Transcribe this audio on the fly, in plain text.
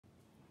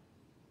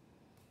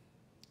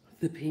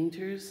The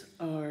painters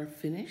are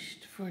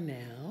finished for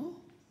now.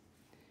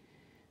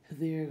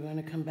 They're going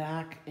to come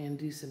back and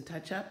do some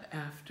touch-up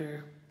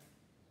after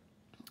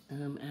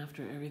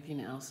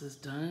everything else is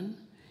done.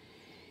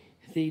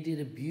 They did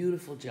a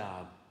beautiful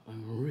job.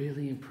 I'm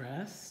really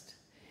impressed.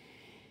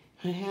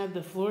 I had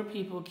the floor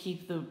people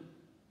keep the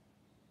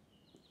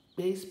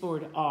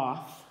baseboard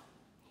off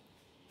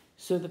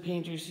so the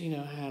painters,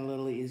 had a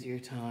little easier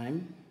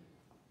time.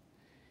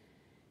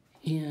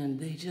 And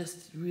they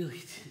just really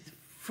did.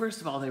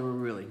 First of all, they were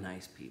really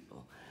nice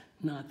people.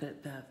 Not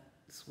that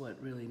that's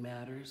what really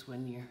matters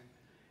when you're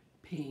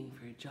paying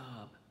for a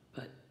job,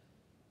 but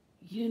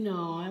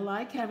I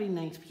like having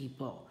nice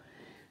people.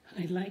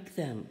 I like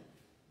them.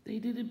 They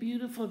did a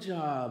beautiful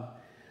job.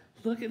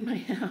 Look at my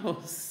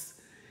house.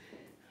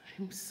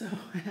 I'm so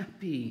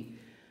happy.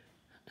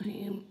 I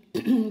am,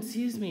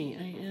 excuse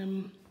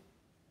me,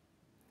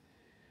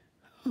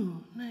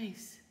 oh,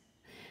 nice.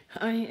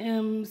 I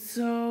am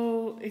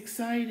so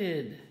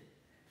excited.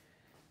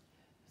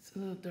 It's a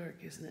little dark,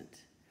 isn't it?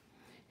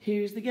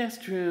 Here's the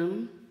guest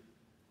room.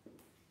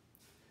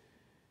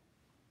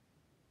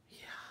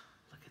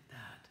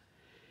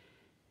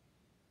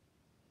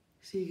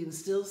 So you can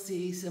still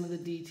see some of the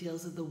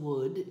details of the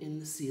wood in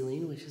the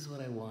ceiling, which is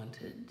what I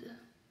wanted.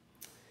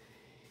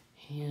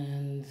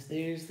 And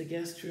there's the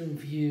guest room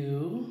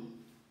view,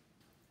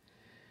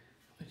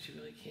 which you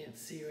really can't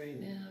see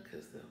right now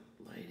because the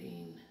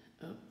lighting.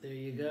 Oh, there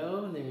you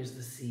go. And there's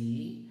the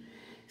sea.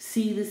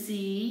 See the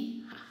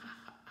sea?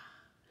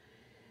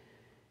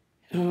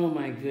 Oh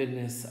my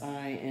goodness,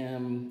 I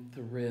am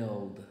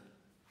thrilled.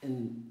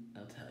 And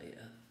I'll tell you,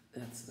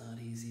 that's not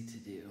easy to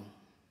do.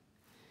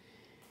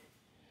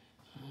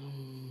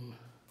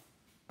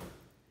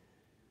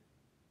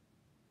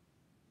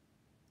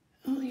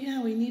 Oh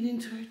yeah, we need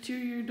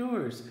interior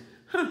doors.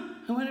 I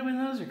wonder when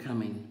those are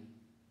coming.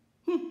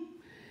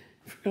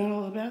 Forgot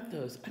all about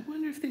those. I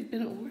wonder if they've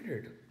been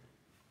ordered.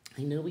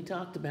 I know we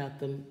talked about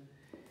them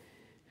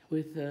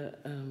with the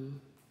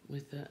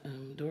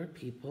door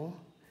people.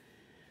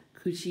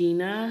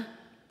 Cucina.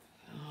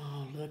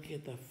 Oh, look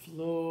at the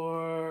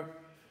floor.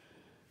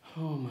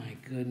 Oh my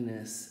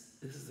goodness.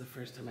 This is the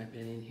first time I've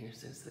been in here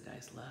since the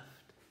guys left.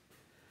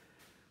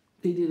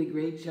 They did a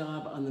great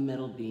job on the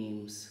metal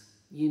beams.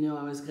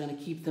 I was going to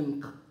keep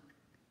them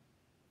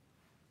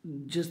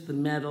just the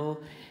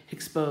metal,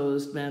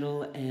 exposed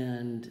metal,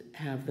 and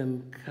have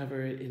them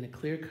cover it in a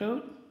clear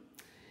coat.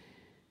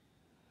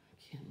 I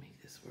can't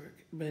make this work.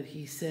 But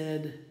he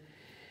said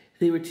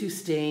they were too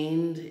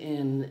stained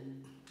and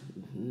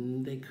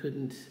they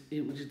couldn't,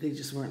 they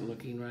just weren't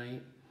looking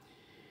right.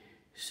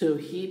 So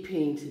he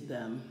painted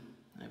them.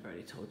 I've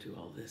already told you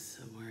all this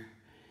somewhere.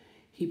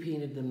 He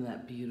painted them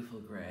that beautiful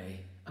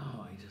gray.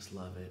 Oh, I just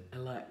love it. I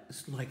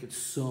like it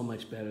so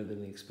much better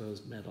than the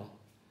exposed metal.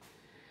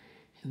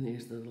 And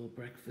there's the little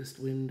breakfast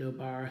window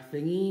bar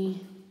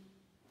thingy.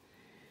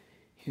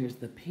 Here's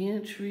the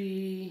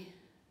pantry.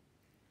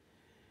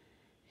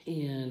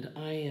 And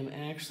I am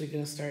actually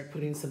going to start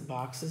putting some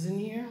boxes in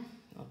here.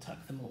 I'll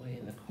tuck them away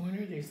in the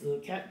corner. There's the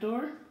little cat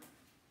door.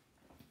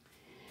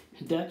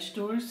 Dutch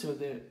door, so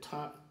the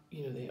top,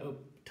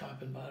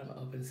 top and bottom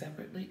open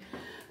separately.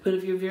 But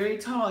if you're very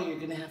tall, you're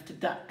going to have to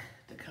duck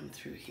to come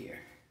through here.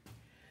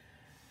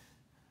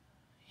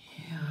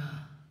 Yeah,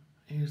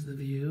 here's the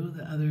view,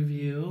 the other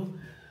view.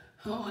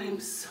 Oh,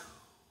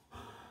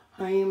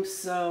 I am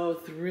so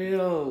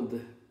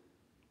thrilled.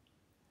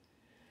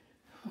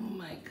 Oh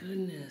my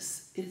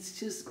goodness, it's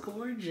just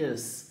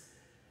gorgeous.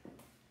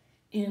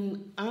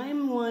 And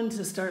I'm one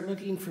to start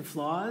looking for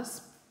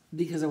flaws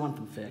because I want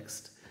them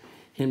fixed.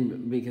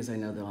 And because I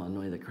know they'll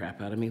annoy the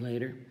crap out of me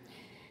later.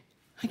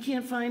 I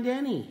can't find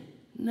any.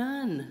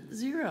 None.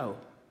 Zero.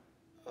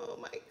 Oh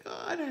my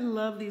God, I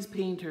love these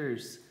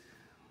painters.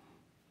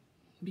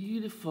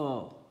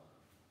 Beautiful.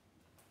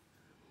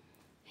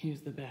 Here's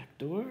the back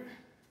door.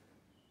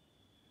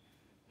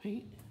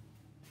 Wait,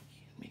 I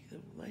can't make the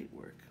light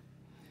work.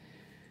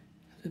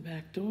 The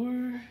back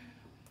door.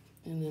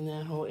 And then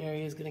that whole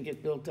area is going to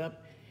get built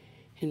up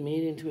and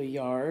made into a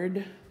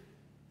yard.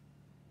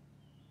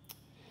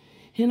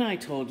 And I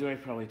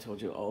probably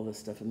told you all this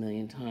stuff a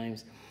million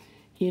times.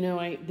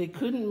 They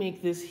couldn't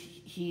make this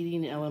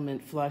heating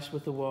element flush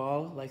with the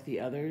wall like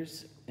the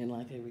others and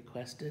like I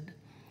requested.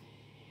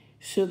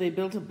 So they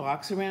built a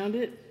box around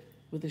it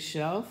with a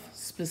shelf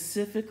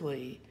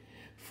specifically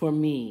for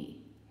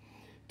me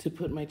to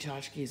put my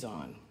tchotchkes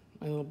on.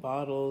 My little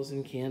bottles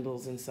and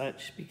candles and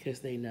such, because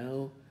they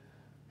know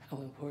how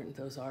important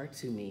those are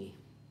to me.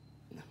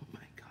 Oh my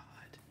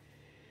God.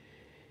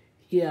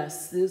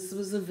 Yes, this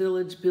was a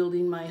village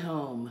building my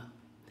home.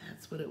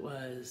 That's what it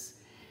was.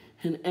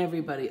 And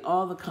everybody,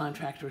 all the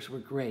contractors were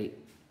great.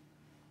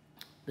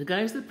 The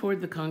guys that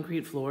poured the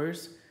concrete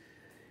floors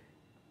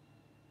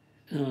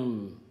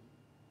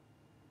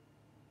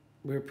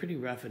were pretty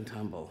rough and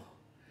tumble.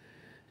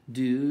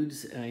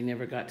 Dudes, I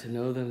never got to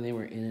know them. They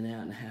were in and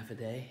out in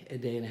a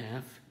day and a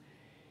half.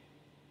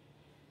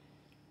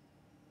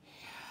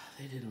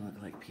 They didn't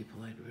look like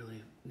people I'd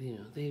really,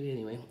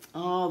 anyway,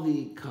 all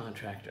the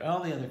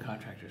other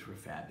contractors were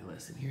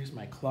fabulous. And here's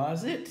my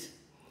closet.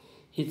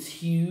 It's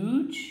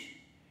huge,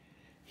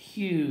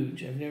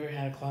 huge. I've never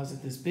had a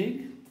closet this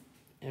big,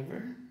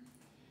 ever.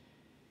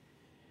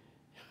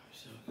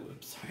 So,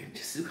 I'm sorry, I'm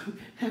just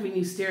having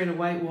you stare at a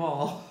white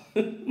wall.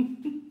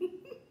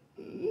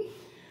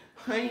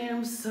 I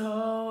am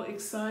so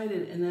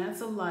excited, and that's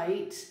a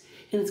light,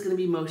 and it's going to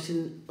be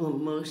motion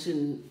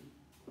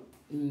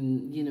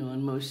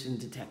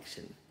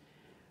detection.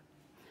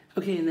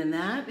 Okay, and then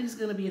that is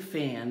going to be a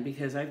fan,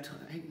 because I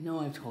know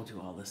I've told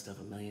you all this stuff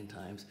a million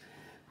times.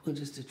 We'll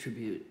just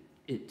attribute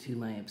it to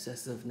my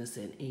obsessiveness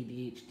and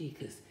ADHD,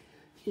 because,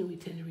 we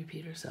tend to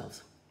repeat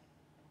ourselves.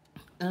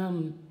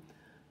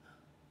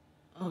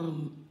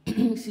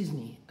 Excuse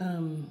me.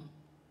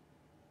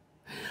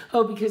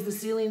 Oh, because the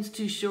ceiling's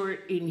too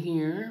short in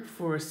here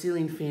for a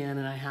ceiling fan,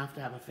 and I have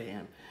to have a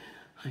fan.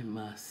 I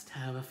must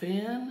have a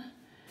fan,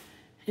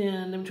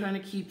 and I'm trying to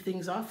keep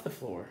things off the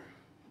floor.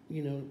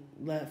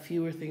 Let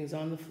fewer things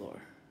on the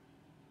floor.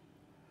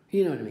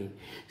 You know what I mean?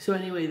 So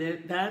anyway,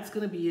 that's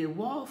going to be a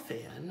wall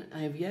fan. I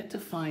have yet to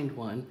find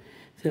one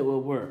that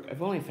will work.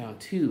 I've only found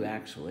two,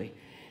 actually.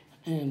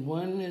 And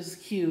one is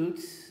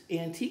cute,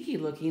 antique-y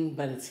looking,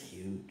 but it's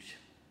huge.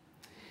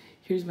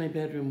 Here's my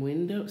bedroom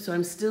window. So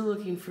I'm still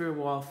looking for a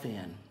wall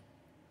fan,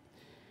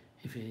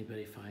 if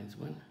anybody finds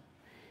one.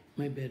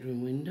 My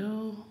bedroom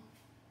window.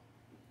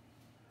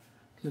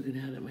 Looking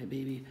out at my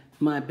babies,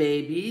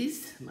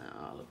 my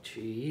olive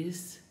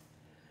trees.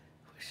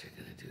 Wish I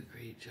could do a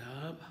great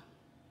job.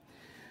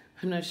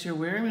 I'm not sure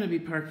where I'm going to be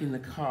parking the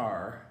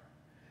car,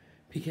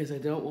 because I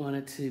don't want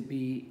it to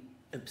be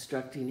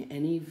obstructing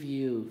any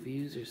view.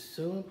 Views are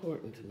so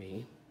important to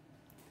me.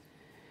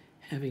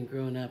 Having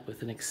grown up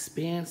with an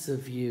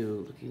expansive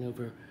view looking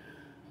over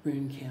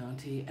Marin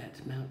County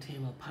at Mount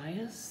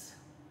Tamalpais.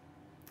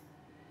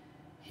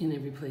 In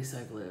every place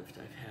I've lived,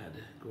 I've had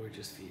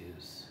gorgeous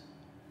views.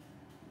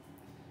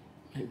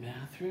 My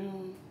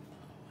bathroom,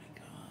 oh my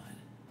God.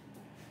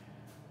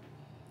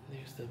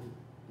 There's the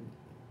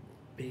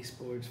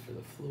baseboards for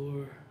the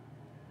floor.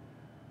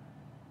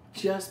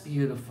 Just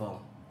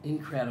beautiful,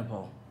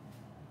 incredible.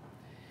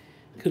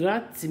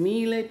 Grazie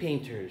mille,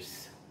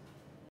 painters.